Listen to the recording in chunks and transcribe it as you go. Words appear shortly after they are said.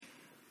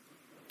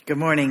Good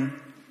morning.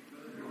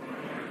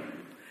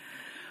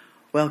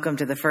 Welcome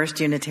to the First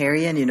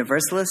Unitarian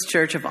Universalist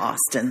Church of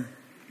Austin.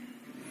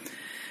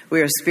 We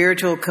are a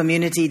spiritual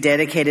community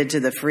dedicated to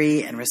the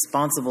free and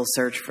responsible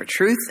search for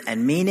truth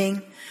and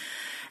meaning,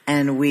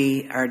 and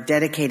we are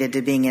dedicated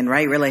to being in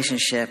right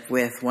relationship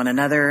with one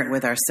another,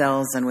 with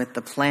ourselves, and with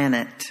the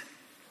planet.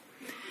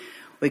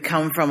 We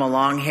come from a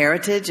long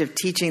heritage of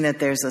teaching that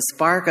there's a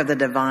spark of the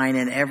divine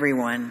in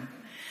everyone.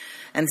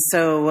 And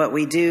so what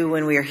we do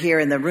when we are here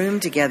in the room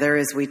together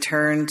is we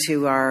turn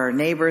to our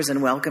neighbors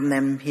and welcome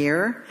them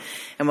here.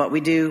 And what we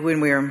do when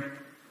we're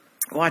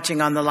watching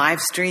on the live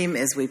stream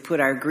is we put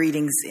our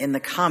greetings in the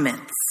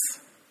comments.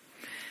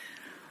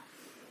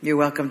 You're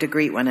welcome to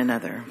greet one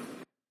another.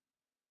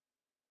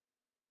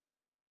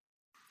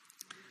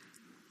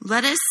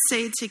 Let us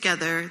say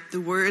together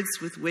the words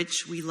with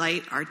which we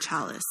light our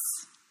chalice.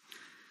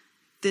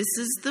 This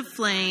is the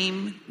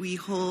flame we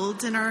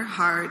hold in our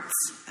hearts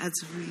as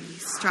we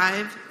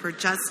strive for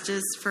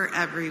justice for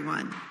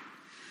everyone.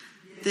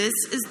 This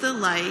is the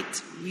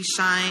light we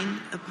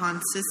shine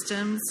upon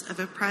systems of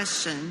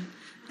oppression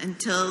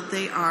until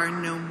they are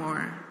no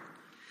more.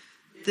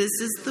 This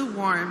is the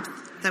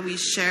warmth that we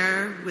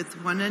share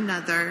with one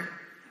another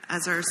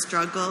as our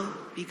struggle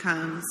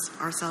becomes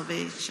our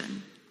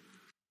salvation.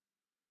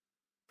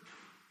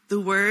 The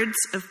words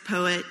of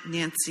poet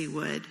Nancy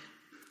Wood.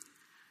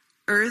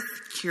 Earth,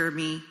 cure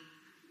me.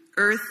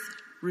 Earth,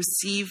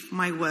 receive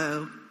my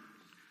woe.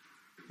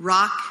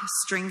 Rock,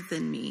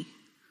 strengthen me.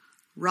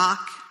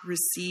 Rock,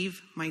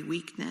 receive my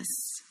weakness.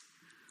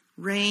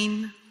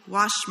 Rain,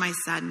 wash my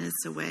sadness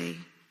away.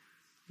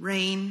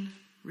 Rain,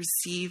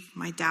 receive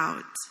my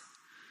doubt.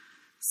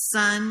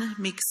 Sun,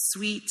 make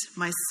sweet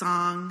my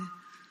song.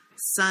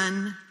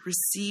 Sun,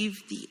 receive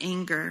the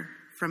anger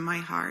from my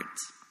heart.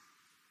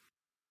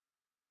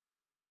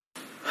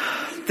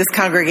 This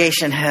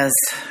congregation has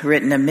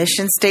written a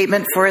mission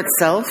statement for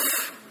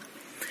itself.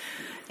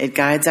 It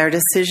guides our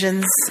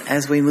decisions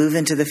as we move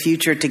into the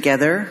future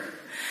together.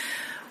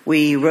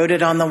 We wrote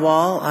it on the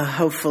wall.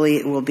 Hopefully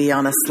it will be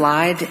on a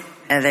slide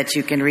that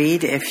you can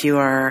read if you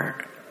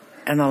are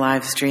in the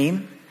live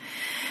stream.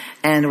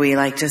 And we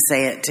like to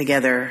say it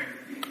together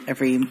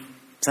every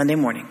Sunday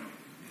morning.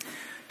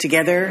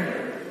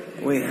 Together,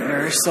 we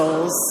our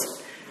souls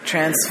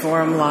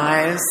transform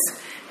lives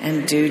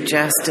and do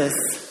justice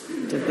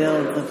to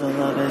build the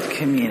beloved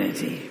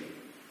community.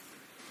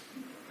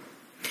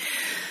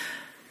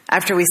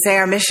 After we say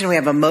our mission, we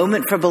have a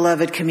moment for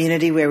beloved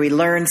community where we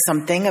learn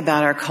something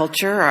about our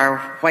culture,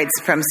 our white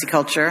supremacy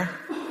culture,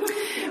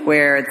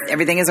 where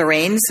everything is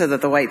arranged so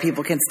that the white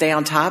people can stay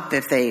on top so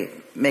the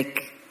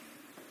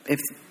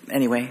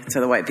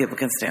white people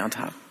can stay on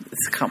top.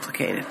 It's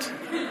complicated.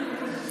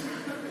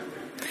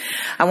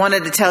 I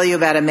wanted to tell you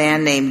about a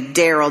man named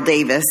Daryl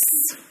Davis.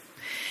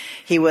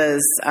 He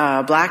was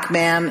a black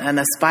man, an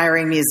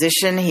aspiring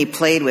musician. He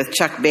played with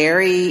Chuck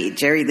Berry,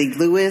 Jerry Lee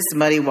Lewis,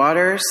 Muddy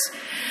Waters.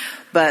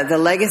 But the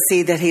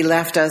legacy that he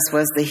left us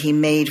was that he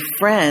made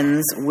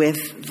friends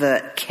with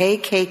the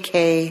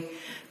KKK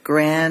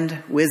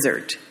Grand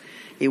Wizard.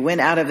 He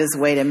went out of his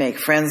way to make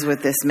friends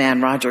with this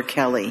man, Roger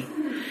Kelly.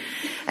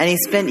 And he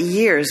spent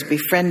years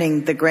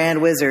befriending the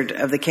Grand Wizard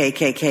of the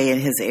KKK in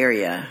his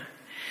area.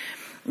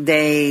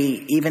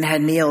 They even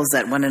had meals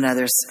at one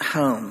another's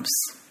homes.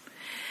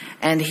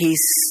 And he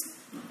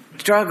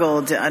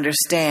struggled to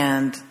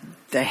understand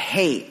the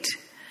hate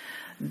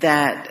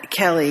that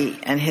Kelly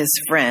and his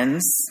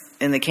friends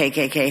in the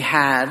KKK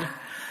had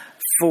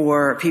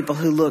for people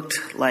who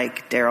looked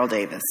like Daryl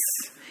Davis.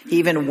 He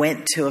even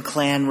went to a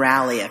Klan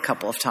rally a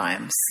couple of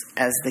times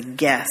as the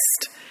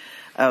guest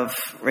of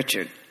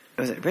Richard.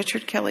 Was it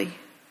Richard Kelly?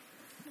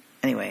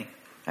 Anyway,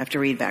 I have to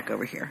read back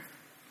over here.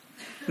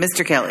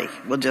 Mr. Kelly,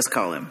 we'll just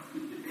call him.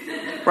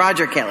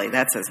 Roger Kelly,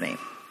 that's his name.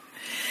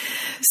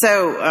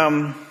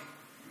 So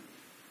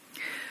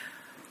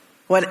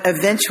what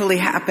eventually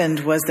happened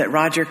was that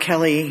Roger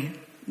Kelly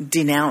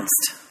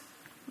denounced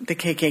the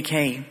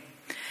KKK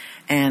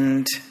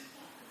and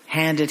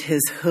handed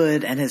his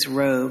hood and his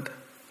robe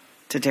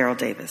to Daryl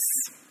Davis.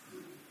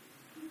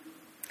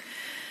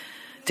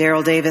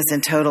 Daryl Davis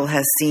in total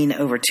has seen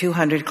over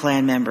 200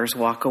 Klan members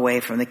walk away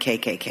from the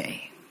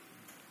KKK.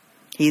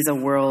 He's a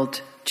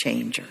world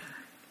changer.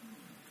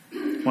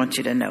 I want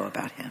you to know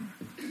about him.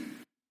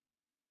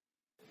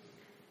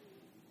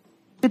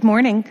 Good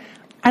morning.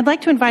 I'd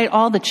like to invite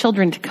all the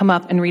children to come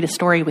up and read a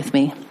story with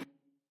me.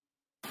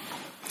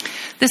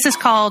 This is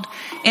called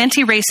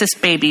Anti-Racist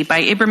Baby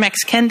by Ibram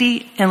X.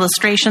 Kendi.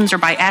 Illustrations are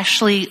by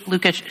Ashley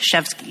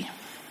Lukashevsky.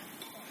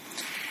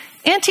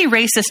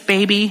 Anti-racist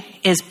baby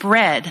is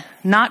bred,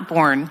 not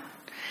born.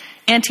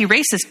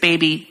 Anti-racist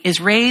baby is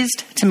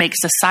raised to make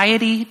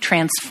society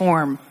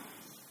transform.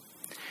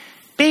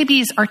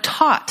 Babies are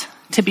taught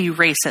to be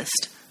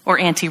racist or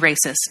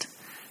anti-racist.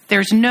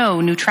 There's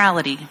no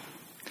neutrality.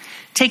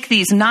 Take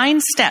these 9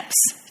 steps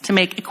to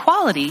make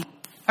equality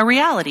a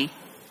reality.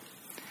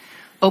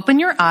 Open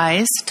your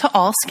eyes to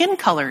all skin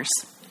colors.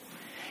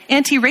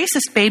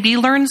 Anti-racist baby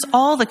learns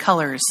all the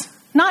colors,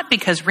 not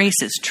because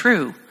race is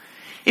true.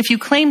 If you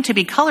claim to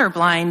be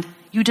colorblind,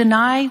 you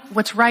deny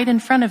what's right in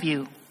front of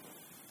you.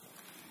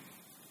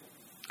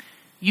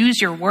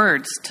 Use your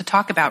words to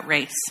talk about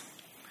race.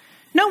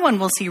 No one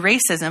will see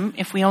racism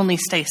if we only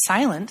stay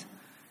silent.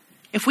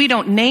 If we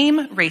don't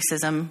name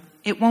racism,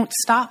 it won't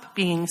stop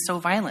being so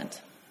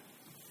violent.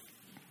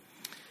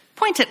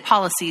 Point at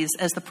policies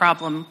as the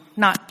problem,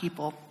 not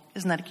people.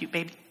 Isn't that a cute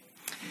baby?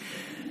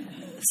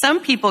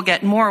 Some people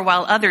get more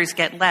while others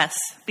get less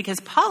because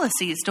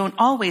policies don't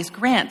always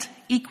grant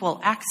equal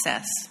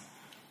access.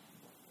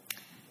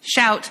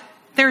 Shout,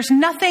 "There's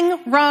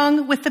nothing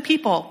wrong with the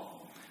people."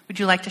 Would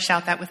you like to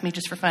shout that with me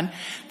just for fun?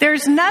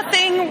 There's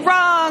nothing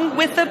wrong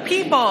with the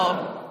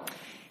people.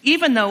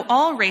 Even though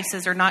all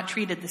races are not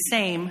treated the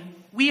same,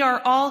 we are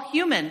all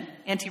human,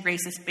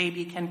 anti-racist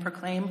baby can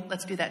proclaim.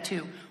 Let's do that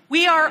too.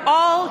 We are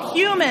all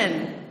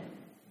human.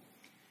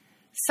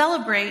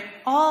 Celebrate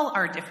all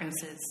our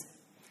differences.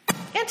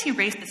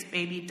 Anti-racist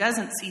baby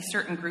doesn't see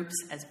certain groups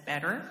as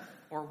better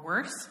or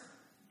worse.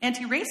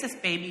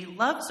 Anti-racist baby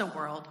loves a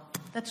world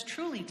that's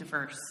truly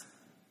diverse.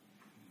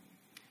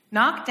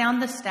 Knock down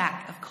the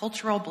stack of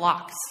cultural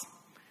blocks.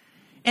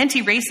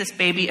 Anti-racist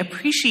baby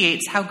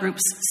appreciates how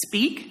groups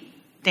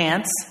speak,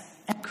 dance,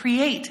 and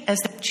create as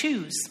they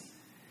choose.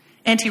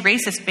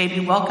 Anti-racist baby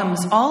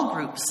welcomes all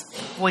groups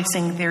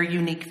voicing their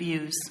unique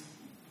views.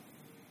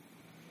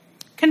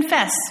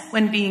 Confess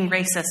when being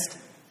racist.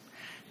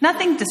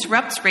 Nothing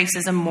disrupts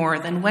racism more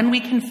than when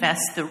we confess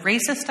the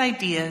racist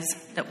ideas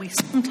that we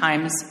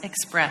sometimes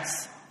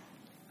express.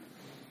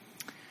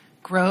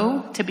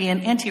 Grow to be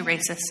an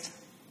anti-racist.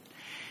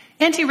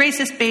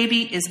 Anti-racist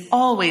baby is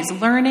always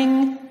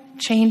learning,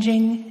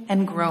 changing,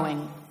 and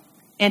growing.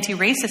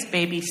 Anti-racist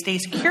baby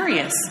stays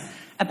curious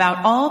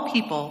about all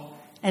people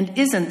and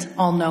isn't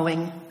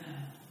all-knowing.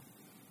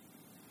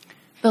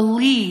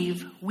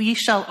 Believe we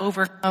shall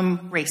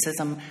overcome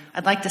racism.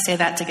 I'd like to say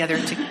that together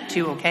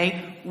too,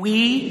 okay?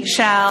 We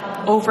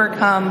shall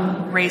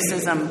overcome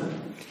racism.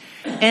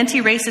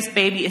 Anti-racist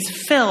baby is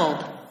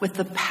filled with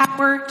the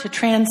power to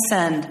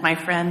transcend, my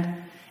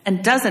friend,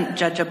 and doesn't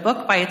judge a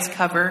book by its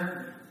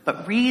cover,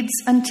 but reads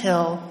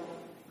until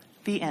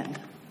the end.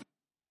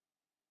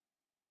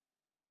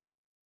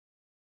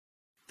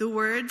 The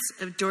words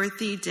of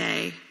Dorothy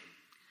Day.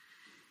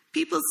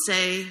 People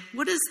say,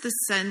 "What is the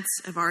sense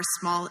of our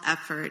small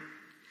effort?"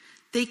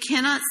 They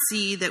cannot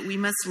see that we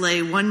must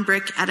lay one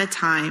brick at a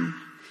time,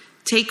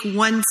 take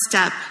one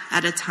step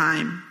at a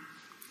time.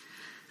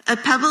 A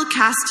pebble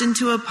cast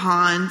into a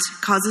pond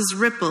causes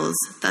ripples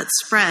that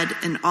spread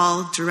in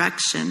all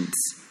directions.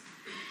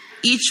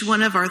 Each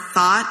one of our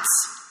thoughts,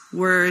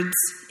 words,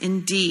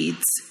 and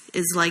deeds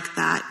is like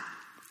that.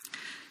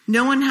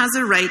 No one has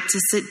a right to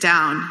sit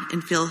down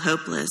and feel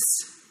hopeless.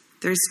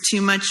 There's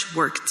too much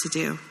work to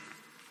do.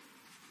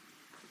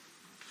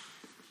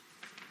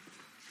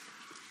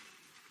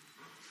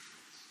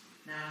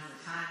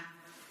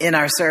 In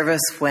our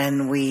service,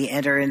 when we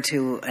enter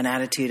into an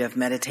attitude of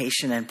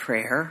meditation and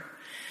prayer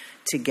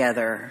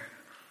together,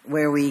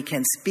 where we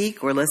can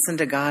speak or listen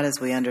to God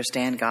as we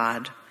understand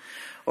God,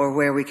 or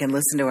where we can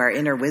listen to our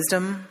inner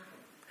wisdom,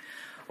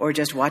 or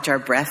just watch our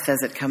breath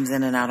as it comes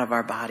in and out of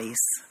our bodies.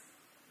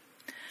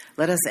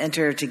 Let us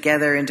enter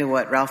together into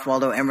what Ralph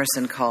Waldo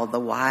Emerson called the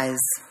wise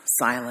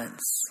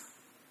silence.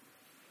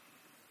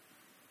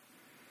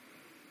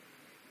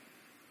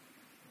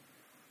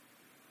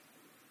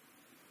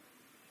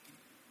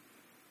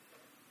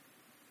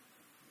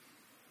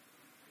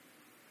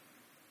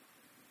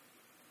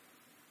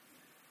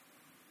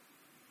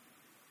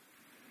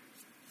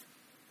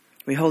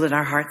 We hold in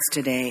our hearts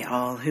today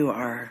all who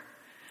are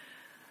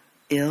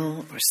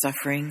ill or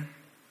suffering.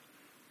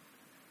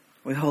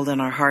 We hold in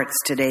our hearts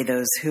today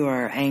those who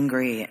are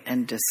angry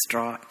and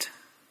distraught.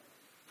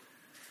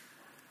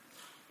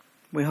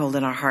 We hold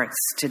in our hearts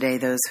today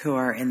those who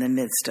are in the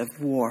midst of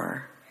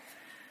war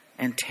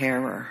and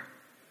terror.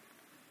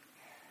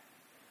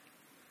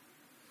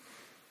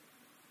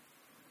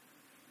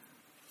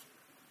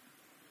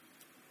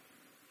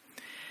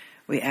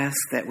 We ask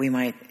that we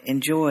might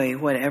enjoy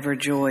whatever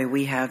joy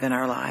we have in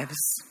our lives,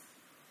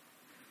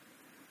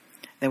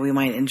 that we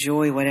might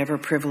enjoy whatever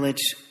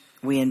privilege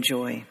we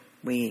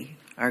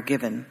are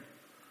given,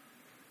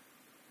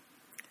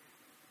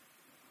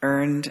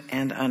 earned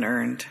and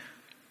unearned,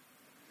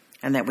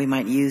 and that we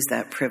might use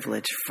that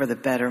privilege for the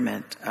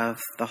betterment of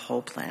the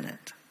whole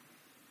planet.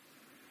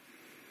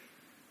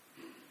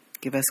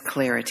 Give us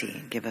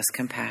clarity, give us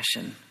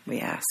compassion,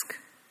 we ask.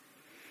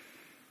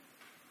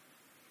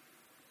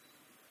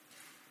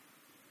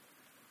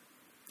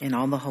 In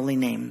all the holy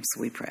names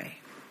we pray.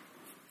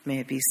 May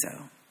it be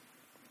so.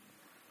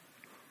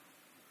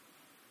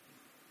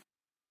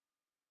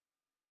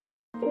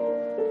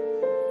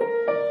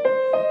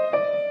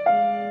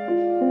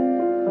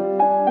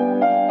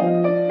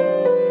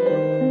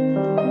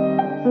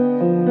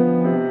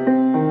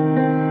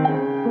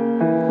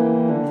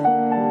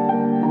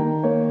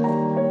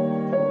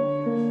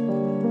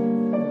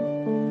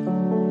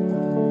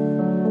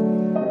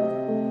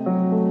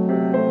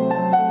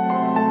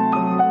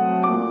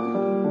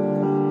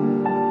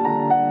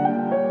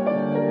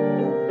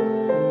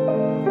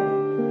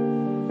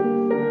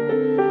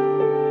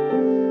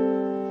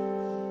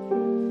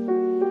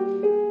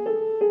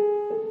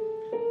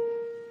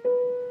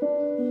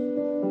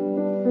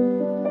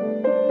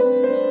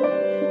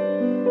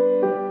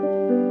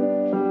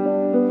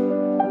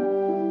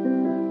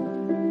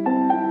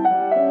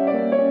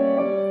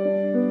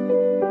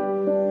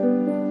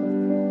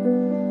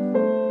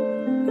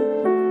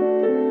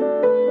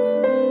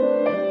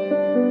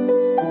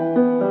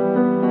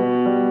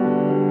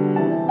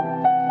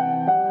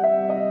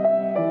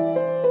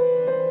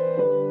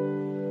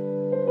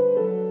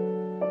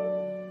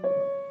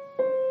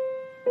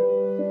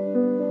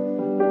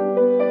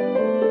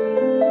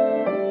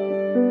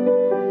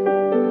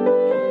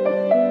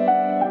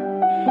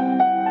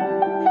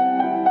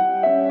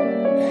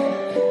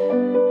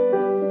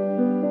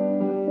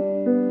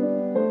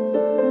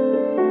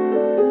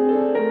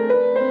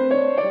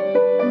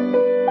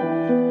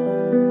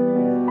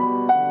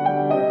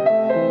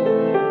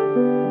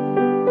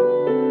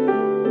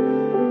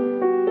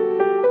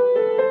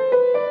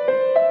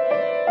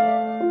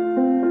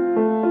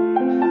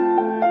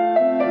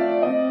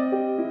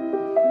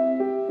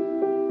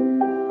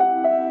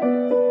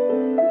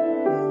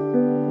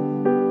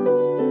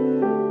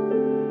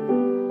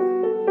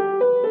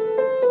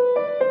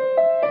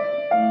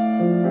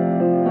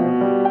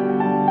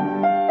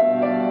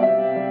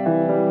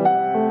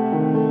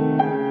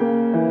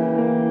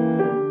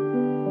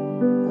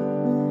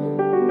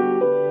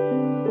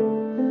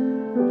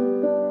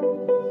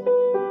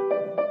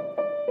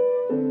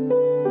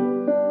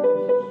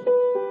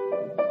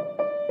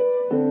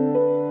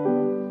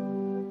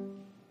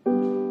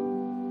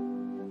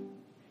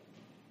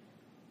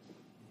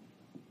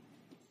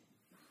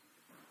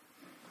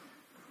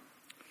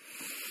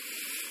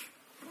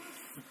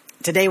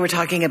 Today we're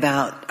talking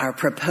about our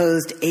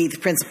proposed eighth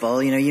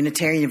principle. You know,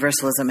 Unitarian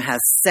Universalism has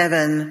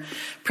 7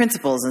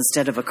 principles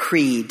instead of a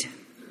creed.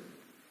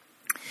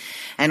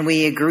 And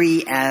we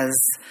agree as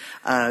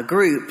a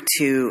group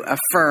to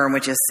affirm,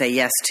 which is say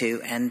yes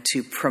to, and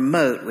to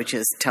promote, which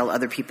is tell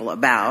other people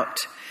about,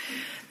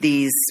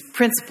 these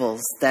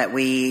principles that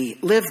we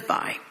live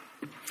by.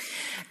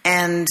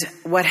 And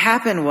what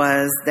happened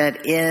was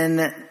that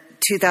in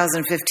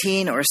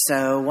 2015 or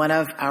so, one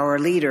of our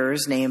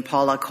leaders named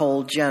Paula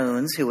Cole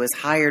Jones, who was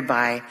hired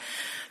by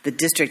the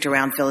district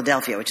around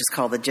Philadelphia, which is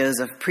called the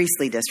Joseph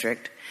Priestley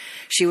District,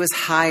 she was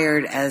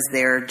hired as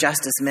their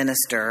justice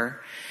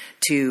minister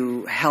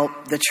to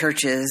help the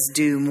churches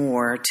do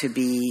more to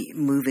be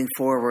moving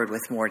forward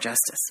with more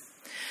justice.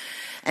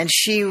 And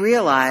she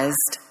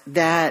realized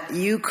that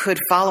you could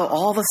follow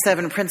all the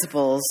 7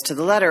 principles to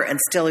the letter and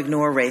still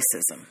ignore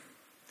racism.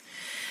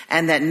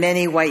 And that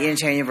many white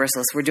Unitarian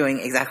Universalists were doing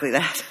exactly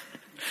that.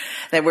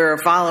 That we're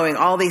following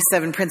all these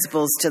 7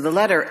 principles to the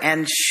letter.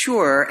 And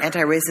sure,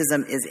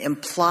 anti-racism is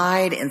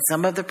implied in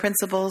some of the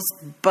principles,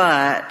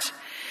 but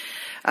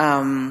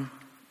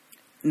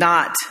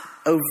not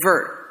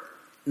overt,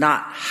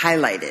 not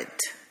highlighted.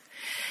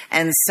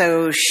 And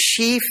so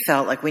she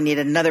felt like we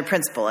needed another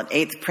principle, an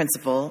 8th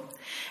principle.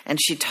 And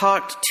she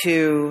talked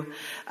to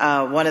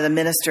one of the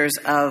ministers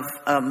of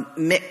a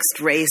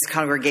mixed race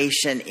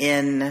congregation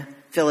in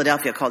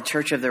Philadelphia called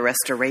Church of the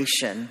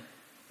Restoration.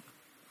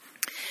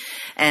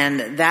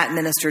 And that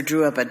minister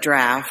drew up a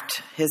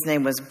draft. His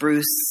name was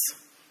Bruce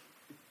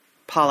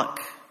Pollock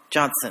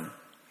Johnson.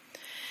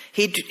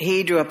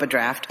 He drew up a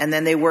draft, and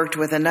then they worked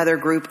with another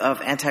group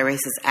of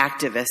anti-racist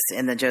activists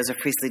in the Joseph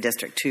Priestley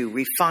District to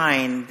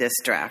refine this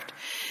draft.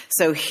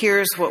 So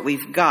here's what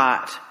we've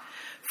got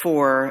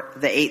for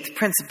the 8th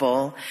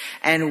principle,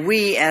 and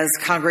we as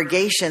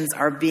congregations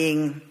are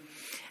being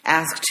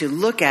asked to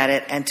look at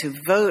it and to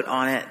vote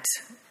on it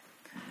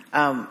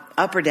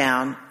up or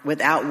down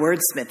without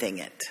wordsmithing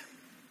it,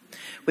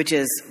 which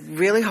is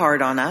really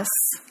hard on us.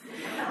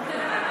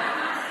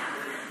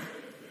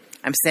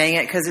 I'm saying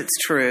it because it's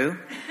true.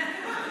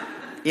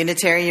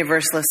 Unitarian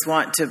Universalists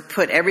want to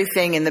put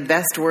everything in the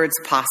best words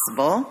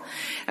possible,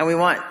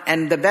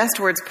 and the best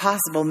words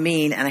possible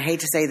mean, and I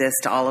hate to say this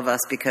to all of us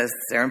because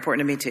they're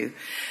important to me too,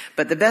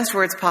 but the best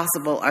words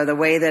possible are the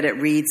way that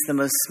it reads the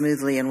most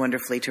smoothly and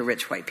wonderfully to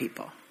rich white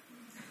people.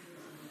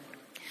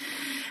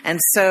 And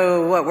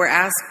so what we're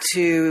asked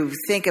to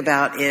think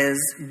about is,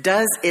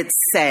 does it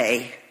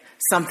say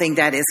something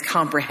that is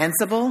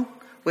comprehensible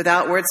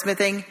without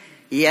wordsmithing?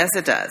 Yes,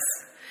 it does.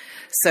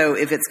 So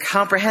if it's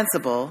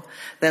comprehensible,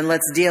 then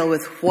let's deal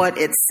with what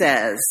it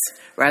says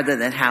rather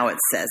than how it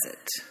says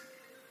it.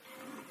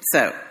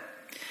 So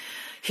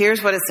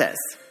here's what it says.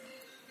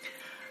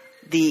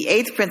 The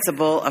 8th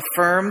principle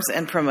affirms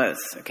and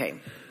promotes,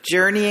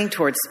 journeying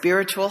towards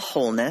spiritual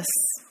wholeness,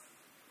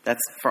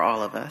 that's for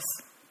all of us,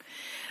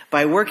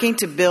 by working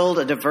to build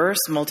a diverse,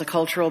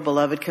 multicultural,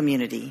 beloved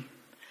community,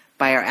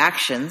 by our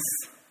actions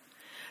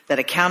that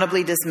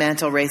accountably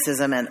dismantle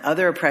racism and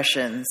other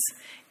oppressions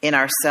in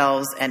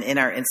ourselves and in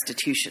our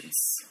institutions.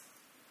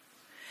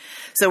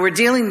 So we're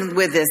dealing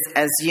with this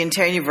as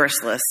Unitarian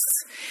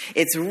Universalists.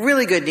 It's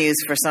really good news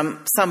for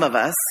some of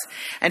us,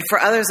 and for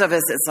others of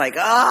us, it's like,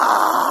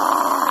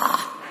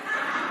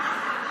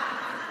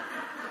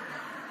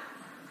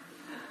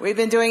 We've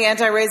been doing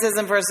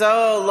anti-racism for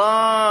so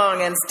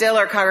long, and still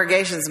our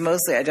congregations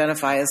mostly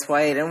identify as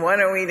white. And what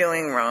are we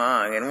doing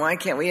wrong? And why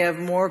can't we have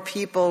more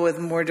people with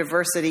more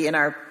diversity in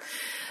our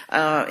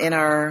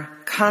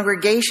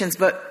congregations,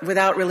 but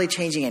without really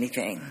changing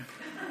anything?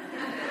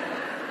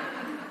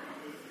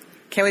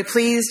 Can we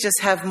please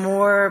just have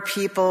more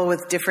people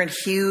with different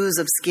hues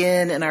of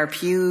skin in our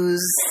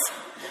pews?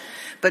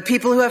 But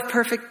people who have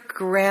perfect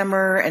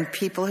grammar, and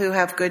people who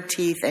have good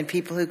teeth, and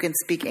people who can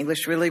speak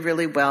English really,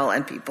 really well,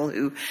 and people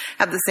who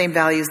have the same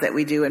values that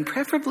we do, and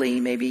preferably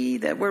maybe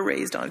that we're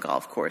raised on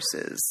golf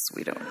courses.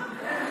 We don't.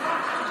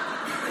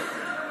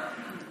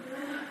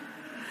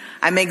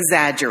 I'm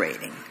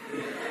exaggerating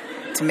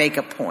to make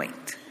a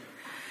point.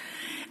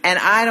 And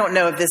I don't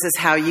know if this is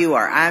how you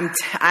are.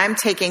 I'm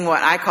taking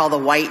what I call the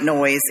white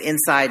noise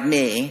inside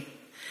me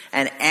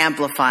and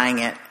amplifying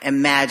it,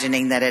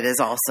 imagining that it is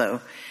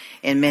also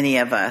in many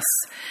of us.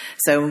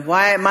 So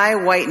why my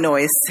white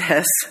noise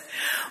says,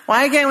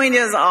 why can't we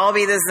just all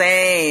be the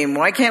same?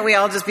 Why can't we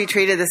all just be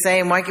treated the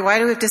same? Why do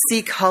we have to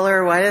see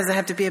color? Why does it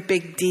have to be a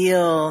big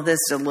deal? This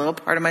is a little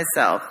part of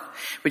myself,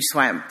 which is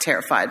why I'm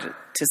terrified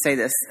to say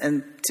this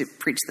and to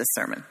preach this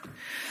sermon.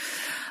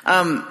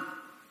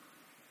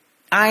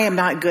 I am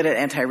not good at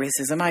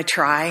anti-racism. I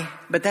try,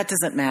 but that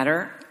doesn't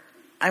matter.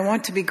 I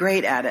want to be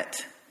great at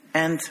it.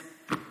 And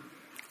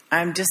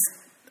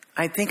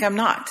I think I'm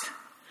not.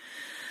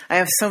 I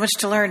have so much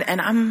to learn,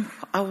 and I'm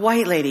a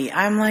white lady.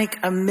 I'm like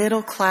a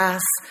middle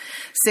class,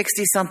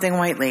 60-something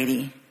white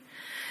lady.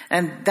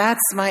 And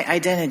that's my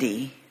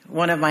identity,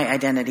 one of my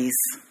identities.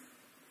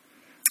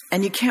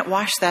 And you can't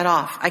wash that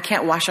off. I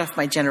can't wash off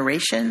my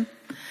generation.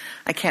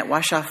 I can't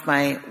wash off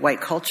my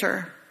white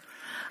culture.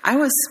 I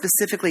was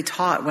specifically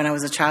taught when I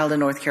was a child in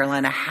North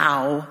Carolina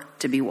how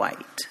to be white.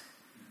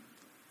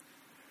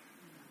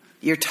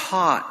 You're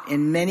taught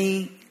in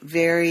many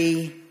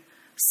very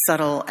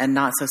subtle and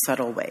not so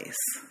subtle ways.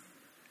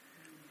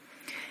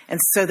 And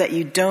so that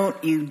you don't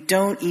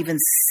even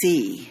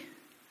see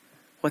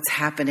what's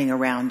happening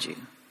around you.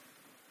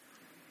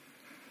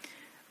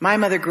 My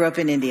mother grew up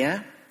in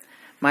India.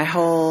 Her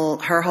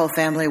whole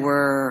family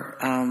grew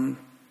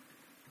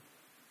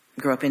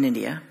up in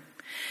India.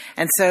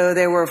 And so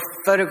there were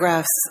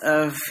photographs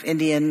of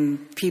Indian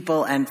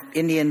people and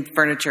Indian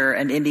furniture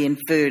and Indian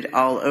food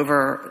all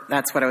over.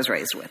 That's what I was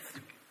raised with.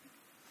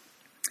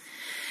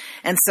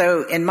 And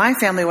so in my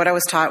family, what I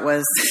was taught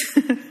was,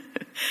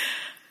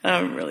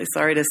 I'm really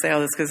sorry to say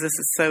all this because this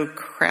is so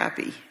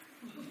crappy.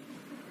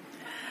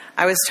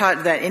 I was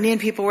taught that Indian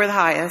people were the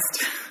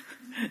highest,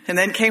 and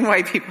then came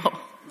white people,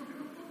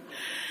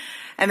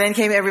 and then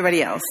came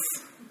everybody else.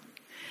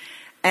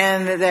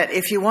 And that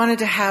if you wanted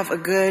to have a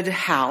good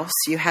house,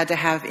 you had to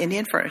have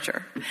Indian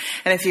furniture.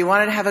 And if you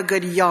wanted to have a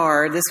good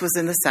yard, this was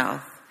in the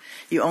South,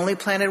 you only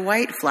planted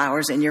white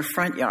flowers in your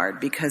front yard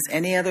because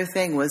any other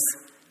thing was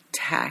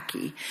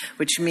tacky,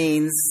 which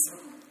means,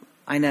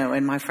 I know,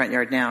 in my front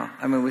yard now,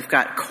 we've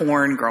got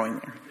corn growing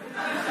there.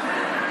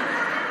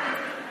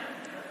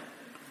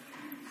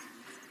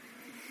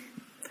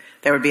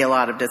 There would be a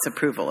lot of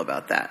disapproval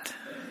about that.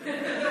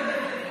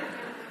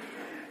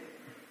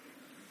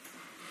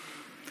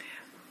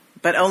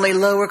 But only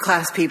lower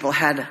class people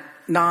had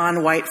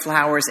non-white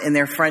flowers in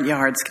their front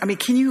yards.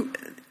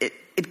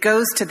 It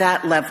goes to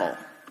that level.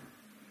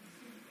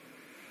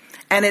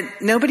 And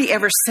nobody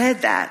ever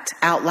said that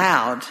out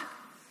loud.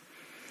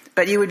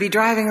 But you would be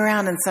driving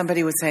around and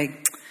somebody would say,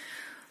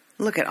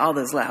 look at all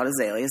those loud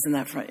azaleas in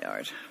that front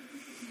yard.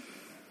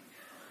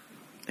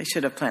 They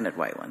should have planted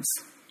white ones.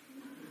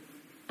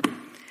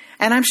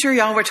 And I'm sure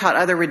y'all were taught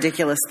other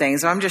ridiculous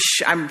things. I'm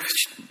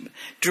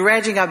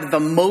dredging up the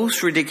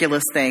most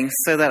ridiculous things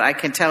so that I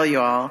can tell you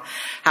all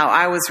how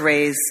I was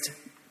raised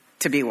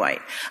to be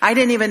white. I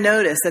didn't even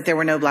notice that there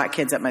were no black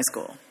kids at my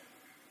school.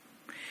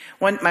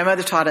 My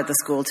mother taught at the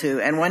school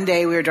too, and one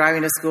day we were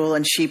driving to school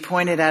and she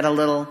pointed at a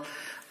little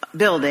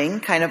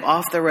building kind of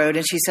off the road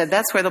and she said,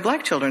 that's where the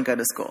black children go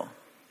to school.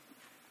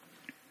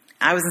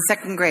 I was in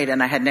second grade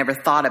and I had never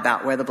thought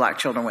about where the black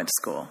children went to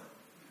school.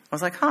 I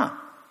was like,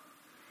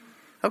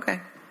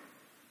 okay.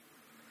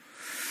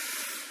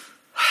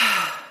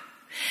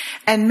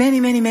 And many,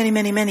 many, many,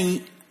 many,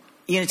 many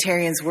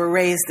Unitarians were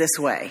raised this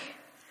way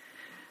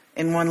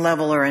in one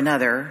level or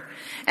another.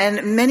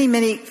 And many,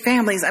 many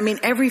families,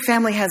 every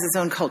family has its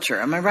own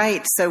culture. Am I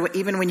right? So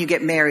even when you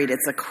get married,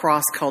 it's a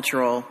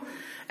cross-cultural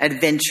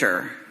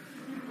adventure.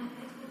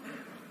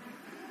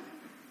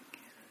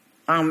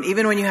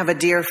 Even when you have a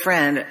dear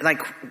friend,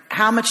 like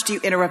how much do you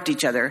interrupt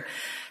each other?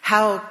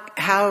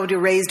 How do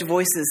raised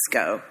voices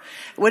go?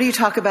 What do you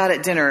talk about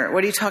at dinner?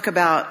 What do you talk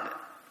about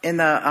in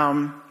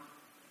the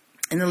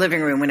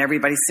living room when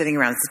everybody's sitting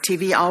around? Is the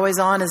TV always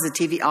on? Is the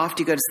TV off?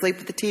 Do you go to sleep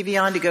with the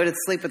TV on? Do you go to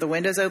sleep with the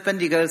windows open?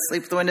 Do you go to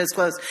sleep with the windows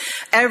closed?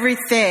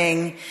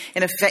 Everything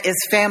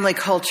is family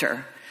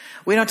culture.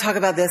 We don't talk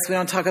about this. We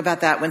don't talk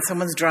about that. When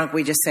someone's drunk,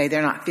 we just say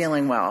they're not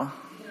feeling well.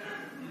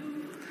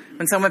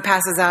 When someone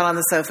passes out on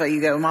the sofa,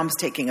 you go, Mom's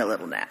taking a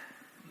little nap.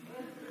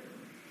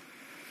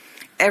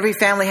 Every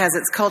family has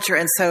its culture,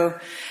 and so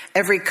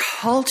every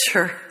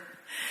culture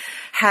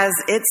has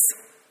its,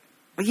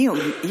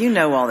 you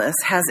know all this,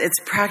 has its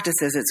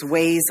practices, its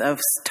ways of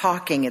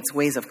talking, its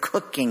ways of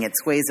cooking,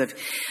 its ways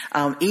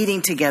of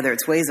eating together,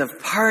 its ways of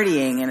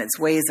partying, and its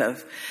ways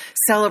of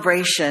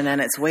celebration,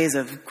 and its ways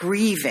of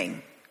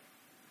grieving.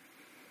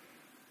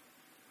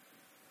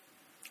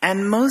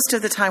 And most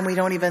of the time we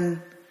don't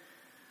even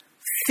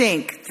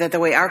think that the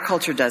way our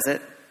culture does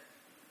it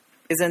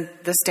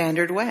isn't the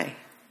standard way.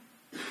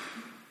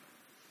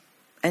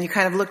 And you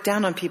kind of look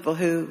down on people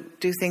who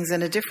do things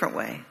in a different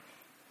way.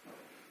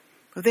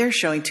 Well, they're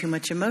showing too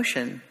much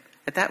emotion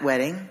at that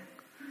wedding.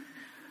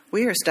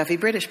 We are stuffy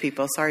British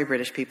people. Sorry,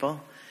 British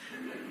people.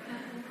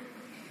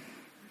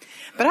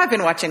 But I've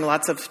been watching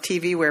lots of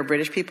TV where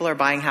British people are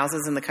buying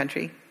houses in the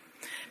country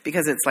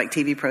because it's like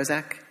TV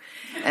Prozac.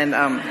 And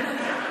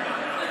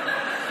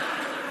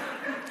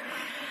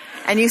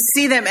and you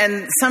see them,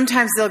 and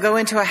sometimes they'll go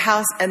into a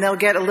house and they'll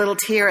get a little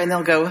tear and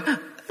they'll go,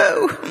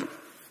 oh,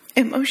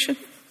 emotion.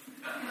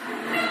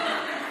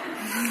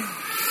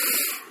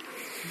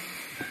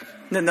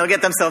 Then they'll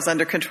get themselves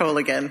under control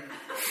again.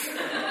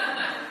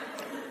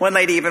 One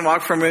lady even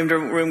walked from room to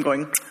room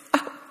going,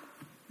 oh,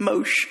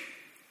 mosh.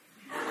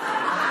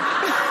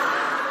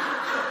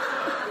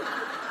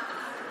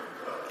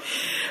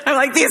 I'm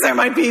like, these are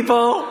my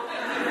people.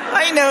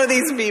 I know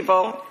these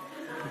people.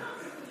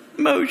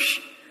 Mosh.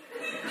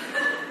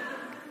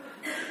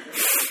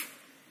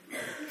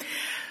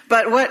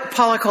 But what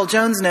Paula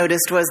Cole-Jones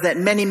noticed was that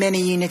many,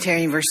 many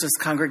Unitarian Universalist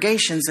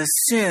congregations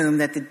assume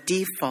that the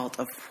default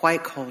of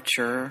white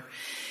culture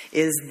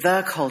is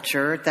the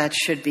culture that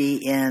should be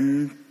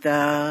in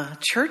the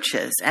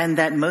churches, and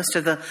that most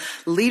of the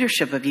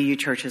leadership of UU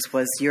churches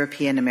was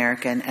European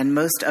American, and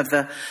most of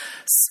the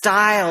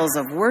styles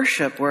of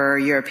worship were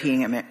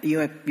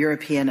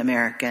European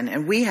American.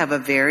 And we have a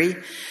very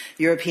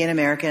European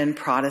American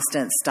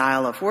Protestant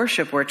style of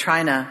worship.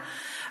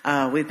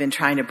 We've been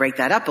trying to break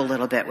that up a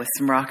little bit with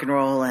some rock and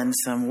roll and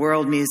some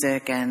world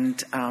music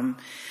and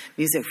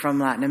music from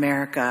Latin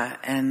America,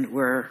 and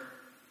we're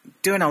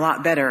doing a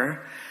lot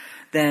better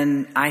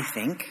than I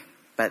think,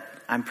 but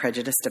I'm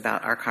prejudiced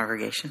about our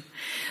congregation.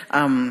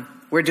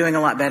 We're doing a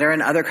lot better,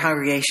 and other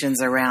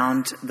congregations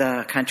around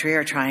the country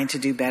are trying to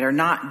do better,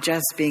 not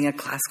just being a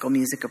classical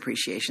music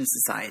appreciation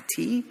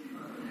society.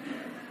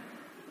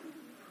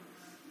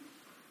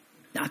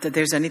 Not that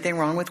there's anything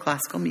wrong with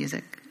classical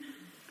music.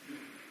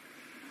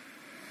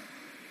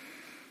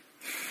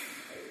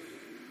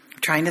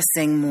 Trying to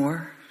sing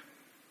more.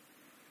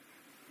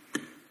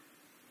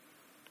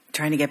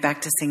 Trying to get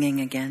back to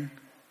singing again.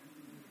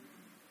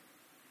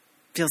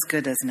 Feels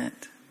good, doesn't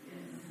it?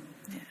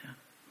 Yeah.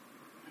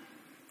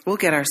 We'll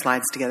get our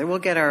slides together. We'll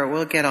get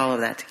all of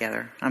that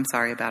together. I'm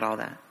sorry about all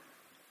that.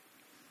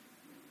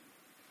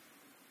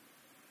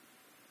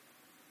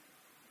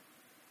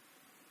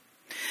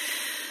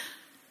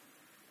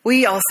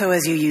 We also,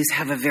 as UUs,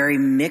 have a very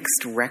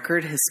mixed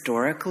record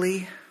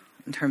historically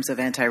in terms of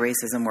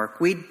anti-racism work.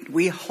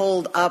 We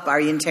hold up our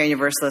Unitarian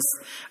Universalists,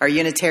 our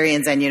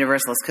Unitarians and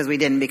Universalists, because we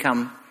didn't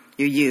become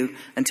UU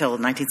until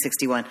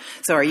 1961.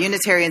 So our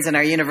Unitarians and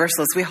our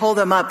Universalists, we hold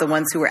them up, the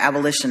ones who were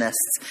abolitionists,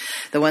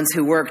 the ones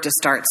who worked to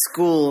start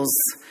schools,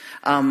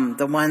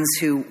 the ones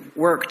who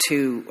worked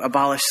to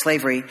abolish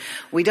slavery.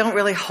 We don't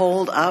really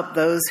hold up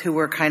those who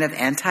were kind of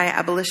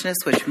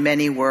anti-abolitionists, which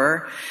many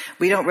were.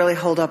 We don't really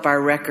hold up our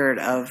record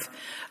of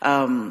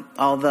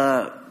all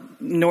the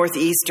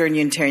Northeastern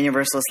Unitarian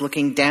Universalists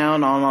looking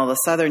down on all the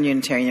Southern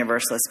Unitarian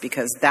Universalists,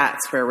 because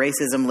that's where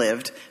racism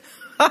lived.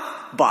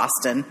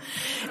 Boston.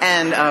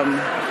 And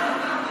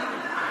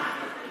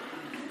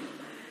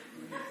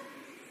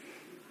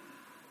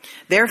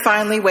they're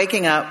finally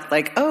waking up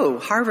like, oh,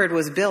 Harvard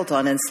was built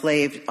on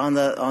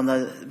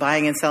the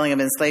buying and selling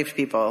of enslaved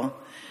people.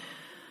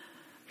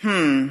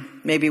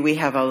 Maybe we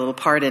have a little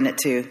part in it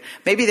too.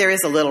 Maybe there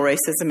is a little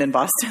racism in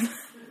Boston.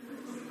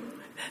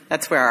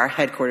 That's where our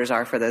headquarters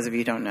are, for those of you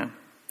who don't know.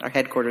 Our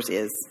headquarters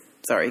is,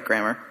 sorry,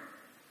 grammar.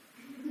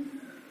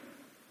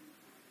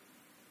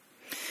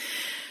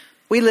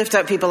 We lift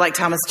up people like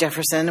Thomas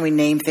Jefferson. We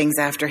name things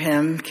after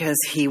him because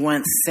he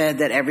once said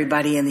that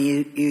everybody in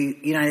the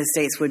United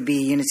States would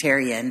be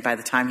Unitarian by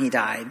the time he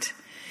died,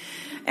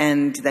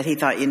 and that he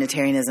thought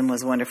Unitarianism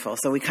was wonderful.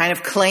 So we kind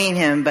of claim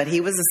him, but he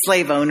was a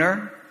slave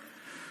owner,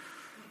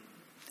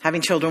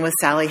 having children with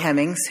Sally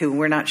Hemings, who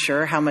we're not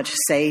sure how much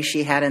say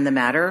she had in the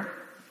matter.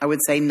 I would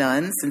say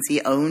none, since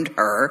he owned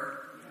her.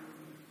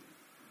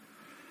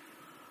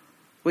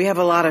 We have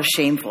a lot of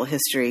shameful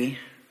history.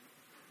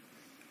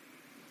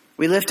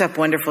 We lift up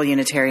wonderful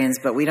Unitarians,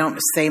 but we don't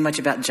say much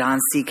about John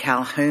C.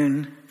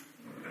 Calhoun,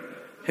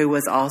 who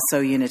was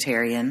also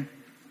Unitarian,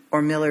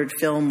 or Millard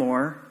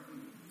Fillmore.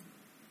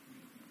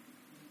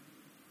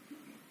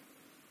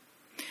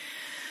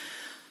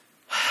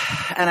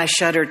 And I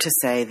shudder to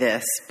say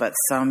this, but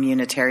some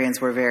Unitarians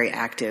were very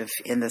active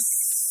in the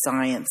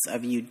science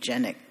of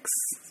eugenics,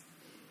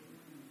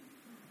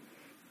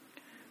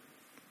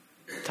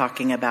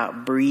 talking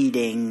about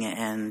breeding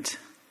and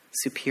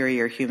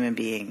superior human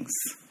beings.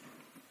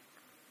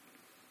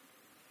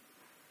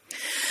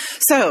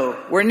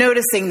 So we're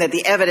noticing that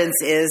the evidence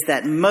is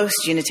that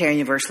most Unitarian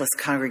Universalist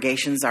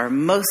congregations are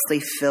mostly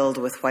filled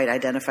with white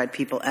identified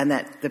people, and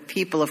that the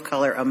people of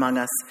color among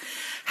us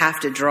have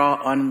to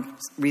draw on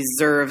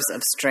reserves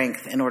of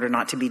strength in order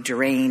not to be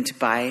drained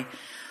by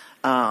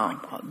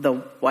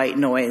the white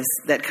noise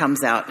that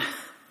comes out,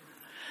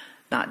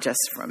 not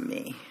just from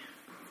me,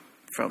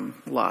 from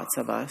lots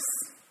of us.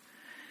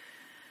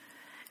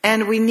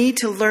 And we need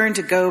to learn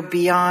to go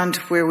beyond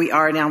where we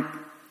are now.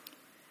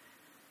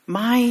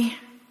 My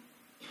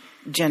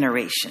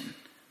generation,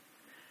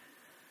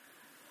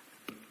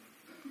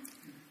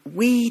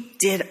 we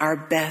did our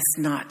best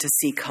not to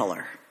see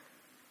color.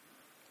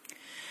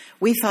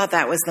 We thought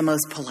that was the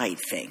most polite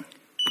thing.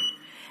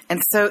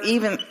 And so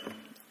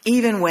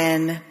even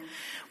when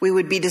we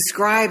would be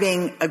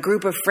describing a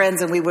group of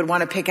friends and we would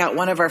want to pick out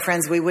one of our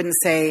friends, we wouldn't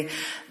say,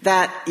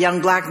 that young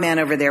black man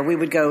over there. We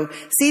would go,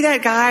 see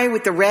that guy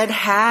with the red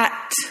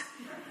hat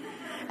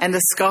and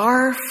the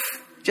scarf?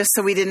 Just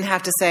so we didn't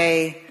have to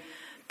say,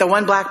 the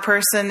one black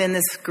person in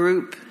this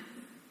group,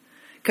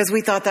 because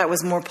we thought that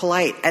was more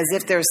polite, as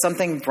if there was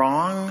something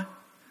wrong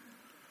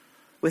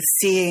with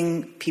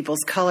seeing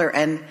people's color.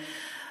 And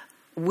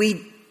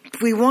we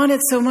we wanted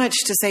so much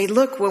to say,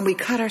 look, when we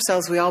cut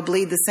ourselves, we all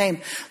bleed the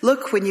same.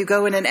 Look, when you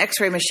go in an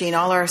x-ray machine,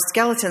 all our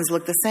skeletons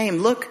look the same.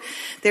 Look,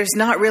 there's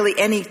not really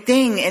any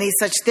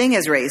such thing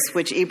as race,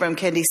 which Ibram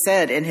Kendi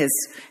said in his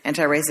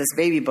Anti-Racist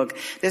Baby book.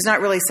 There's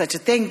not really such a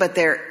thing, but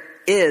there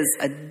is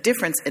a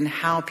difference in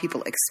how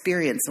people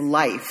experience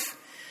life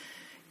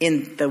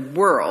in the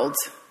world,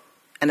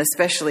 and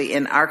especially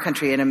in our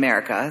country in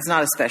America. It's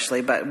not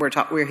especially, but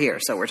we're here,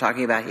 so we're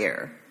talking about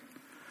here.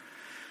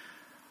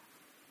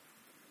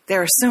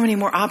 There are so many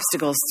more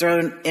obstacles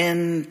thrown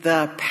in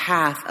the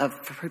path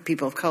of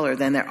people of color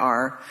than there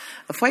are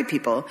of white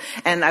people.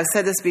 And I've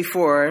said this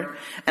before,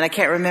 and I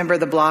can't remember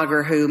the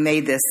blogger who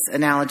made this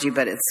analogy,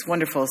 but it's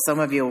wonderful. Some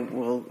of you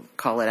will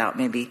call it out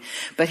maybe.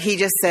 But he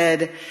just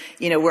said,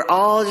 we're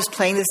all just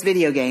playing this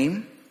video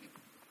game,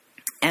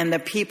 and the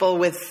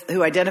people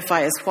who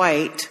identify as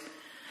white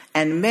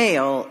and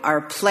male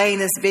are playing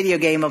this video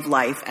game of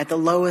life at the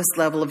lowest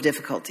level of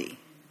difficulty.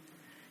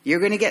 You're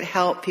going to get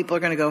help. People are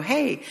going to go,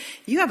 hey,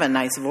 you have a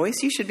nice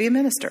voice. You should be a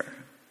minister.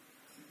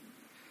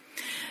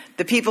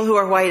 The people who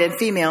are white and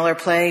female are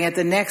playing at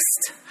the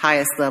next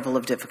highest level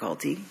of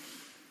difficulty.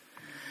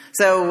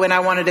 So when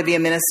I wanted to be a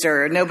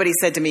minister, nobody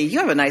said to me, you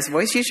have a nice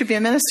voice. You should be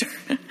a minister.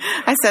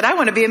 I said, I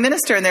want to be a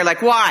minister. And they're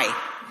like, why?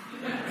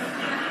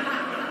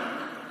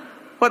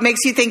 What makes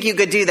you think you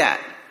could do that?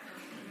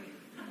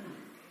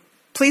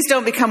 Please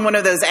don't become one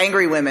of those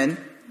angry women.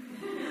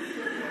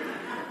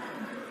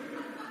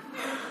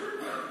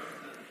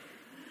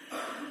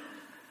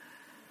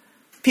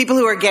 People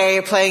who are gay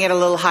are playing at a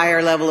little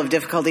higher level of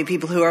difficulty.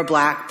 People who are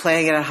black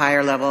playing at a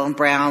higher level.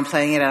 Brown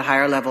playing at a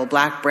higher level.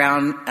 Black,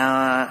 brown,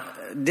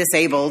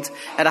 disabled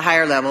at a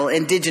higher level.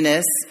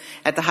 Indigenous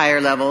at the higher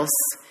levels.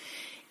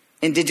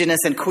 Indigenous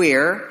and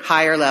queer,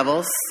 higher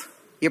levels.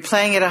 You're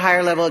playing at a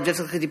higher level of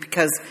difficulty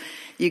because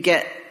you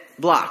get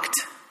blocked.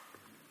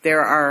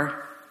 There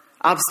are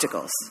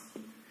obstacles.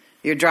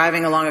 You're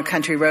driving along a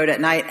country road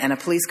at night and a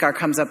police car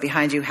comes up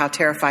behind you. How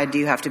terrified do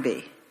you have to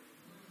be?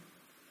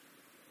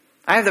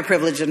 I have the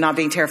privilege of not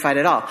being terrified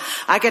at all.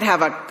 I could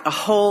have a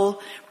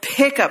whole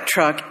pickup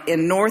truck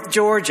in North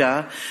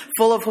Georgia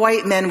full of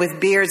white men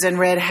with beards and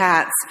red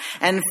hats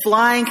and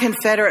flying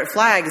Confederate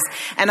flags,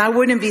 and I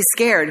wouldn't be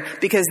scared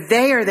because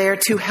they are there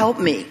to help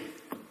me.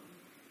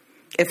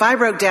 If I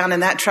broke down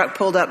and that truck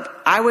pulled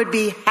up, I would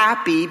be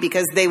happy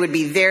because they would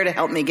be there to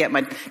help me get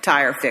my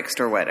tire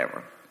fixed or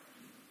whatever.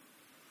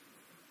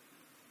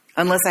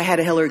 Unless I had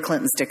a Hillary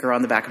Clinton sticker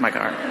on the back of my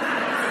car.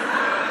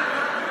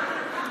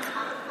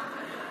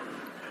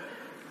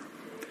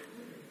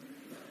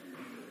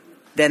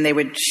 Then they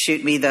would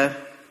shoot me the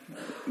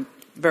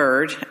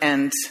bird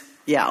and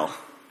yell.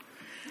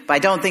 But I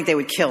don't think they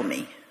would kill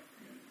me.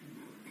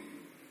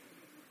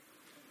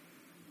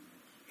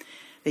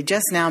 They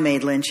just now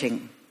made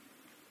lynching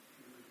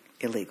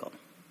illegal.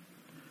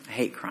 A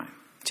hate crime.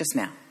 Just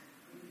now.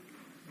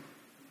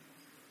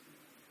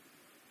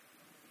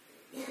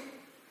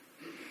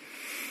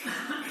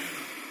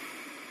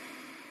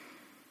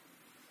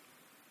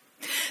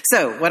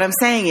 So what I'm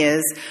saying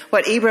is,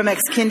 what Ibram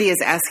X. Kendi is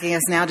asking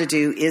us now to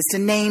do is to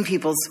name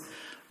people's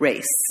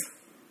race.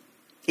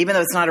 Even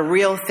though it's not a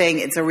real thing,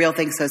 it's a real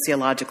thing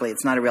sociologically.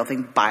 It's not a real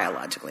thing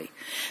biologically.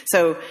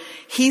 So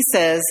he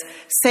says,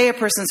 say a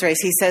person's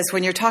race. He says,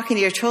 when you're talking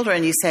to your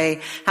children, you say,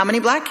 how many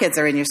black kids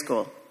are in your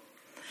school?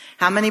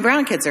 How many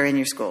brown kids are in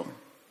your school?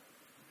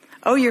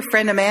 Oh, your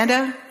friend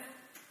Amanda?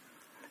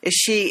 Is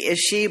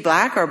she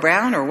black or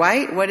brown or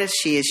white? What is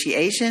she? Is she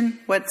Asian?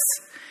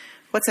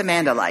 What's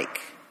Amanda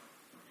like?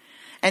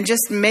 And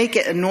just make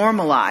it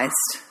normalized.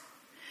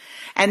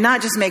 And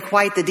not just make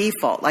white the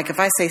default. Like if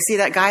I say, see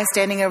that guy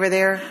standing over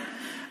there?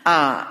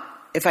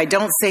 If I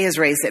don't say his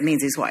race, it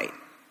means he's white.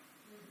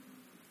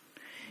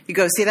 You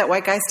go, see that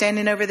white guy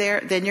standing over there?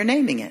 Then you're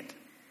naming it.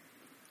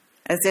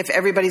 As if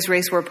everybody's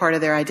race were a part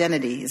of their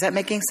identity. Is that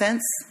making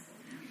sense?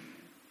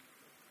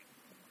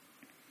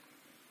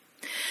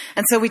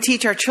 And so we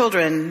teach our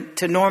children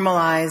to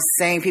normalize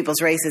saying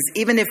people's races,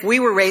 even if we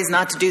were raised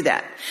not to do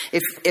that.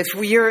 If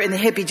you're in the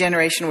hippie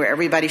generation where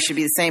everybody should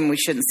be the same, we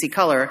shouldn't see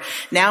color.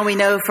 Now we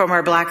know from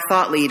our black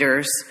thought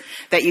leaders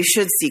that you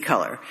should see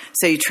color.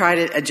 So you try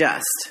to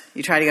adjust.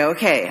 You try to go,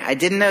 okay, I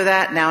didn't know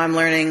that. Now I'm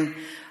learning.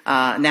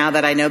 Now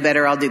that I know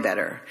better, I'll do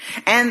better.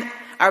 And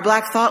our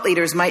black thought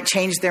leaders might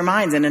change their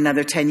minds in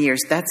another 10 years.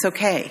 That's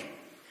okay.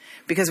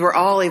 Because we're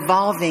all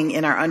evolving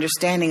in our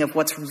understanding of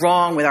what's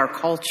wrong with our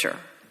culture.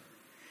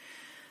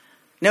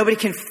 Nobody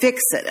can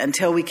fix it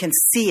until we can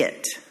see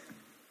it.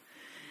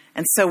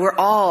 And so we're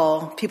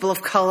all, people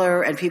of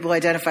color and people who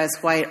identify as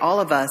white, all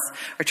of us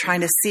are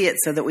trying to see it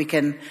so that we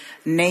can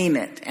name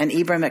it. And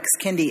Ibram X.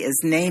 Kendi is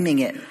naming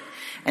it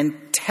and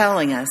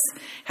telling us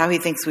how he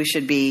thinks we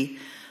should be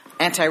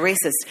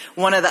anti-racist.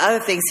 One of the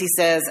other things he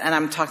says, and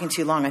I'm talking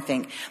too long, I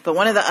think, but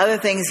one of the other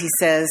things he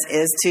says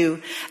is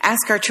to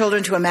ask our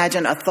children to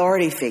imagine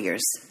authority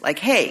figures. Like,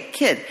 hey,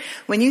 kid,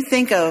 when you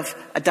think of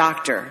a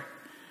doctor,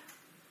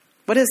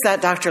 what does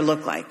that doctor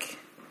look like?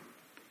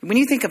 When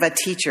you think of a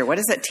teacher, what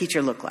does that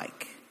teacher look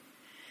like?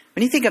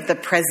 When you think of the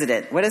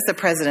president, what does the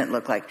president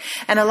look like?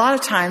 And a lot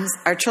of times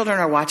our children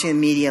are watching the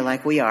media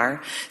like we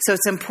are. So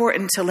it's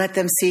important to let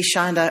them see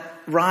Shonda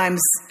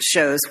Rhimes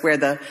shows where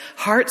the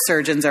heart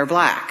surgeons are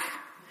black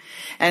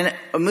and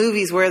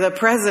movies where the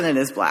president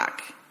is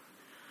black.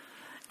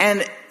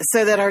 And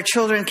so that our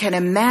children can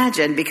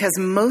imagine, because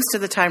most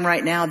of the time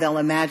right now they'll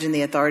imagine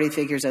the authority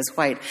figures as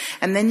white.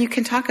 And then you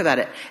can talk about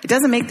it. It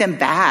doesn't make them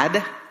bad.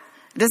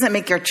 It doesn't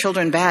make our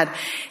children bad.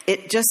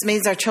 It just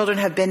means our children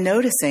have been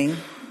noticing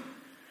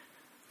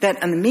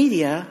that in the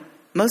media,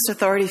 most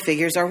authority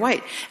figures are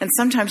white. And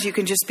sometimes you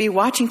can just be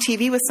watching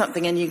TV with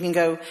something and you can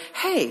go,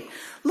 hey,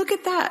 look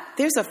at that.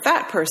 There's a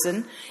fat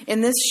person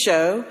in this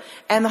show,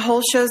 and the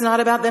whole show's not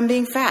about them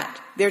being fat.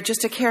 They're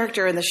just a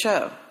character in the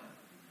show.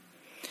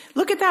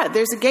 Look at that.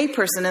 There's a gay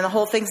person, and the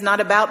whole thing's not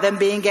about them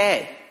being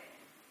gay.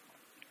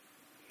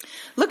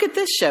 Look at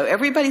this show.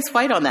 Everybody's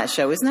white on that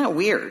show. Isn't that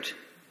weird?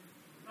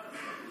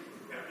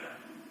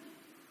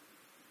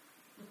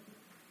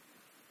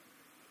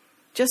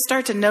 Just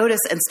start to notice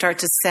and start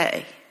to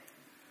say,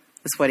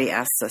 is what he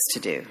asks us to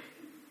do.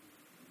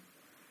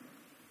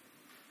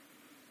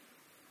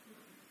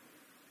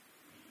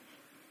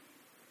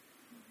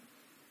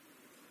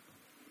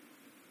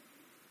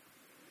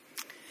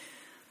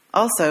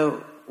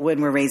 Also,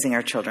 when we're raising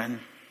our children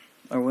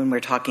or when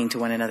we're talking to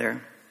one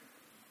another,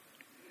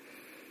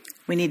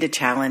 we need to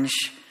challenge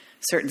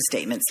certain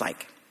statements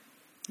like,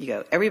 you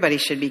go, everybody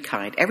should be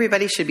kind.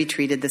 Everybody should be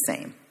treated the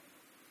same.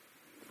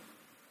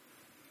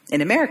 In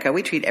America,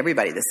 we treat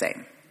everybody the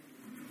same.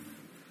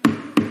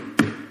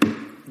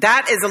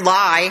 That is a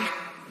lie.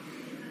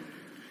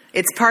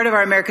 It's part of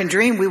our American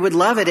dream. We would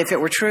love it if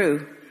it were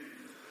true.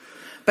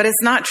 But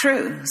it's not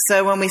true.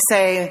 So when we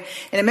say,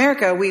 in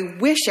America, we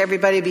wish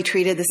everybody be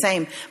treated the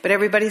same, but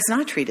everybody's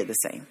not treated the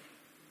same.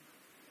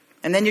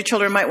 And then your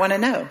children might want to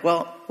know,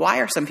 well,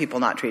 why are some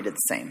people not treated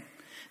the same?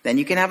 Then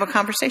you can have a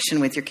conversation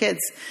with your kids,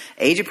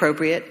 age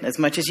appropriate, as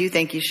much as you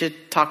think you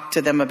should talk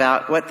to them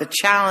about what the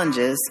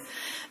challenges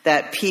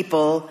that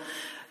people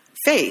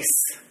face.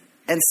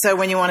 And so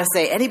when you want to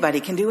say anybody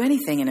can do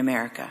anything in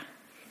America,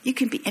 you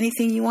can be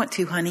anything you want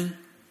to, honey.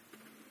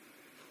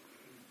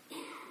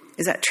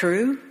 Is that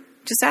true?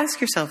 Just ask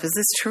yourself, is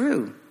this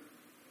true?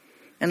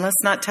 And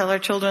let's not tell our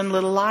children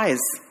little lies.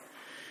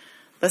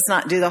 Let's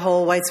not do the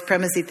whole white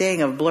supremacy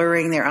thing of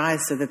blurring their eyes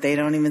so that they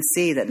don't even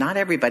see that not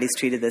everybody's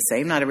treated the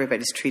same. Not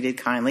everybody's treated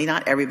kindly.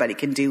 Not everybody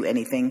can do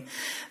anything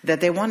that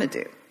they want to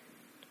do.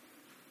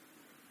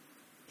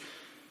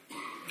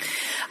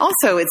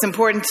 Also, it's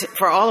important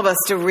for all of us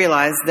to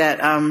realize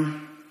that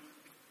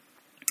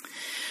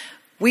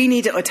we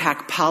need to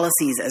attack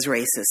policies as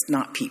racist,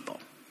 not people.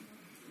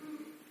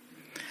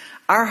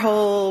 Our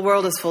whole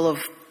world is full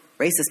of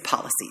racist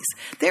policies.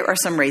 There are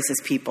some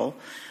racist people,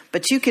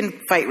 but you can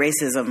fight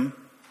racism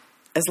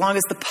as long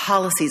as the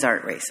policies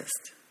aren't racist.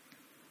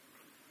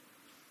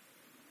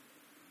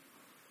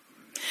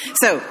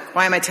 So,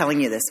 why am I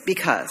telling you this?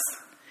 Because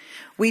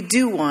we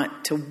do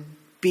want to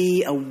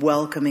be a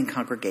welcoming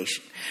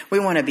congregation. We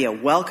want to be a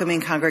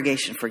welcoming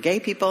congregation for gay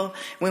people.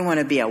 We want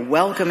to be a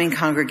welcoming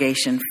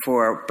congregation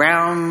for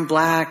brown,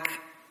 black,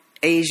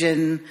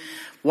 Asian,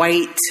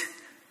 white,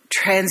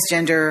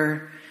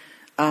 transgender.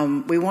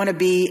 We want to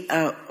be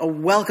a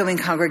welcoming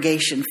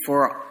congregation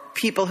for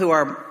people who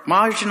are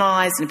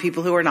marginalized and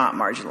people who are not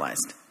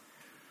marginalized.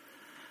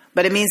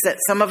 But it means that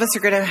some of us are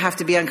going to have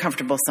to be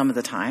uncomfortable some of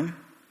the time.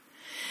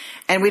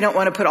 And we don't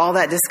want to put all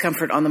that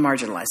discomfort on the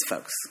marginalized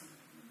folks.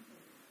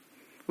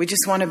 We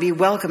just want to be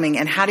welcoming.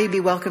 And how do you be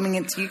welcoming?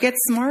 You get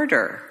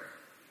smarter.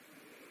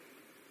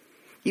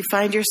 You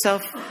find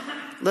yourself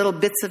little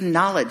bits of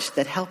knowledge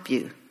that help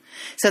you.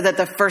 So that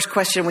the first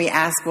question we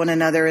ask one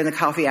another in the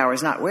coffee hour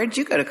is not, where did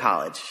you go to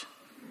college?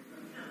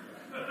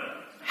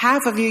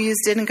 Half of you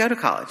didn't go to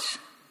college.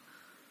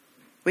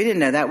 We didn't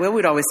know that. Well,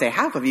 we'd always say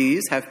half of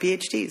you have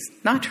PhDs.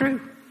 Not true.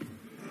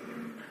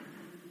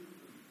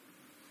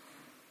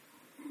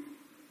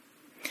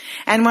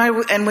 And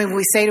when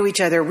we say to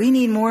each other, we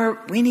need more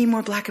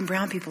black and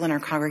brown people in our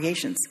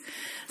congregations.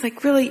 It's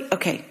like, really?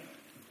 Okay.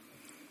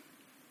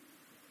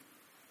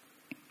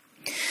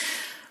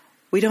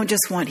 We don't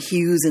just want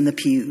hues in the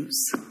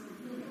pews.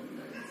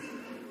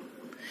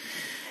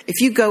 If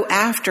you go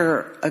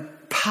after a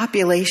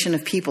population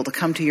of people to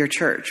come to your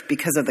church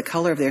because of the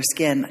color of their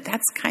skin,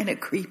 that's kind of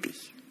creepy.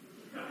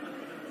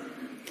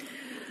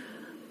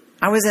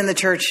 I was in the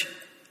church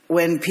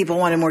when people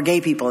wanted more gay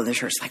people in the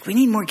church. Like, we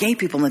need more gay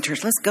people in the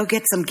church. Let's go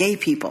get some gay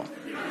people.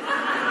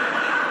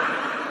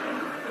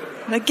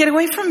 Like, get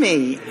away from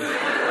me.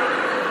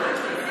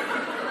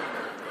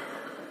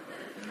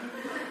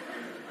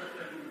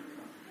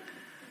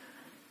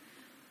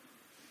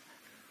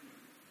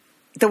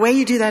 The way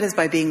you do that is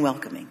by being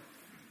welcoming.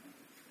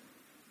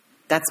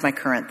 That's my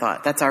current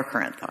thought. That's our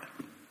current thought.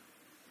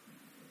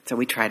 So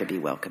we try to be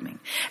welcoming.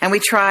 And we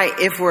try,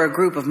 if we're a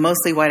group of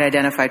mostly white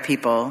identified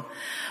people,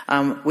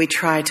 we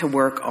try to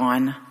work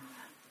on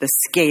the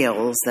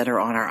scales that are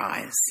on our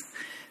eyes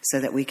so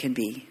that we can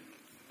be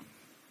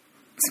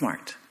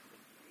smart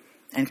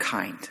and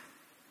kind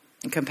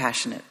and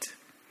compassionate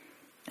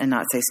and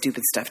not say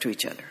stupid stuff to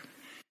each other.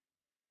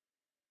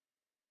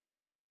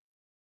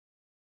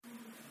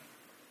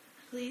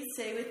 Please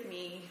say with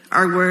me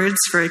our words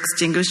for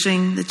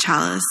extinguishing the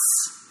chalice.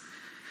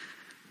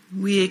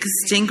 We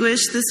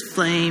extinguish this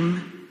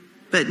flame,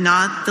 but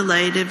not the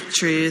light of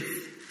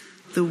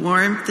truth, the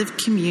warmth of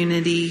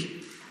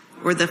community,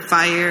 or the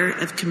fire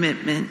of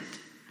commitment.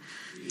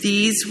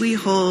 These we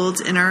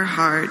hold in our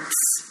hearts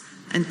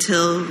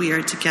until we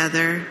are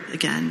together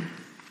again.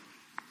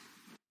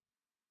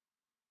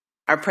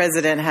 Our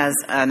president has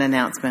an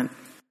announcement.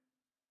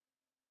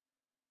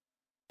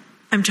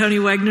 I'm Toni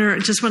Wegner. I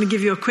just want to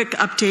give you a quick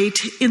update.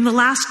 In the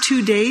last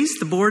 2 days,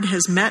 the board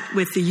has met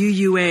with the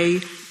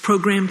UUA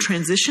Program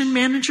Transition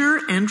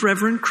Manager and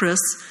Reverend Chris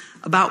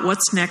about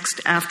what's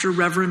next after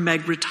Reverend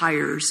Meg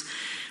retires.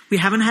 We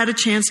haven't had a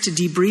chance to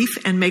debrief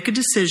and make a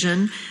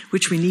decision,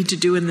 which we need to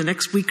do in the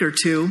next week or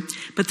two,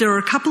 but there are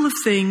a couple of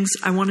things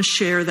I want to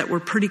share that we're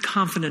pretty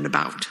confident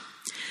about.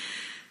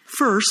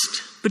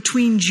 First,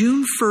 between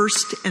June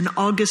 1st and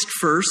August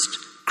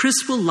 1st,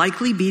 Chris will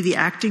likely be the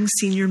acting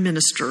senior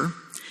minister,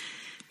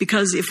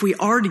 because if we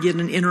are to get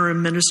an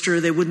interim minister,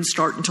 they wouldn't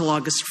start until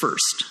August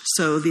 1st.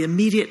 So the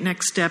immediate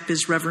next step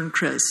is Reverend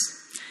Chris.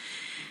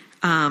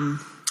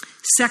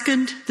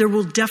 Second, there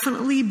will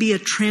definitely be a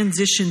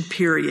transition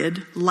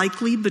period,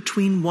 likely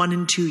between 1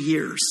 and 2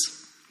 years.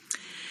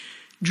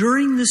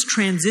 During this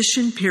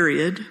transition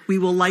period, we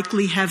will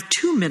likely have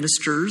 2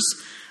 ministers,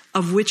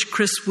 of which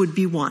Chris would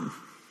be one.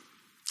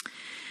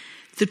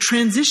 The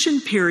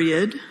transition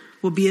period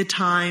will be a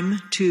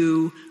time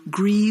to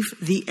grieve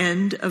the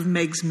end of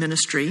Meg's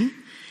ministry,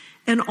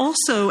 and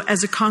also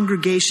as a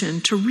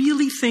congregation to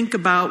really think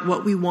about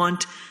what we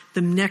want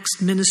the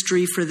next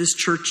ministry for this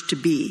church to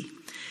be.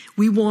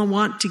 We will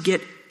want to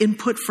get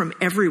input from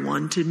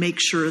everyone to make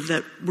sure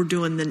that we're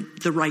doing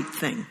the right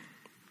thing.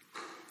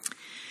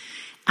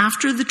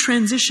 After the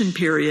transition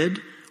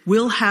period,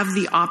 we'll have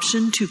the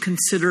option to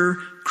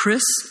consider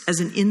Chris as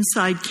an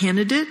inside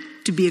candidate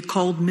to be a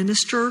called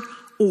minister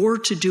or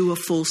to do a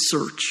full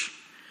search.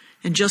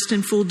 And just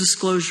in full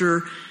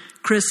disclosure,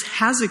 Chris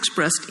has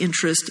expressed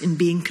interest in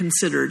being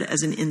considered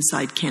as an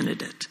inside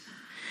candidate.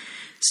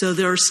 So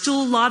there are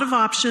still a lot of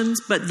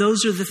options, but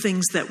those are the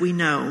things that we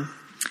know.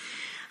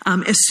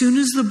 As soon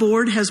as the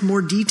board has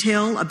more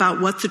detail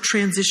about what the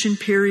transition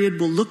period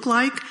will look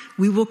like,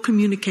 we will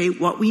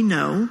communicate what we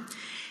know.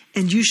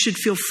 And you should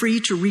feel free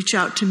to reach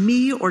out to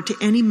me or to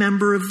any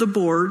member of the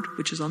board,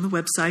 which is on the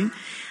website,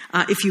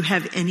 if you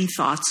have any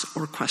thoughts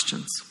or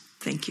questions.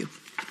 Thank you.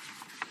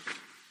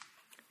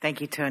 Thank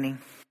you, Toni.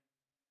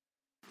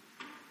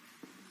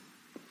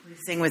 Please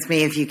sing with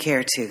me if you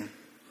care to.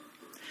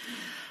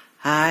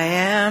 I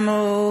am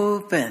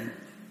open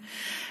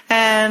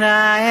and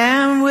I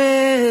am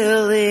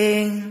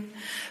willing,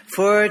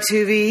 for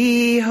to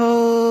be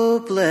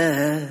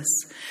hopeless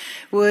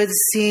would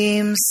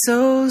seem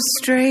so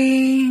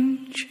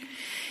strange.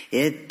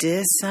 It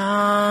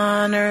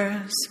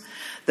dishonors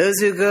those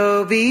who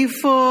go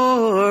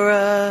before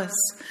us,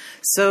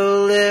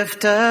 so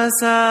lift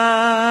us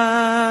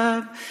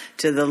up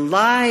to the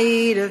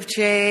light of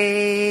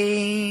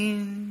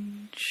change.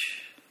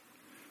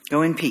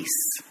 Go in peace.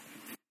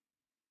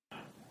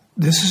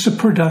 This is a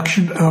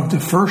production of the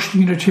First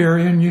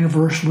Unitarian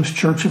Universalist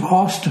Church of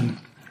Austin.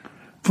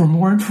 For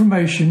more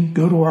information,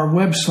 go to our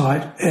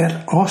website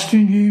at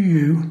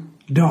austinuu.org.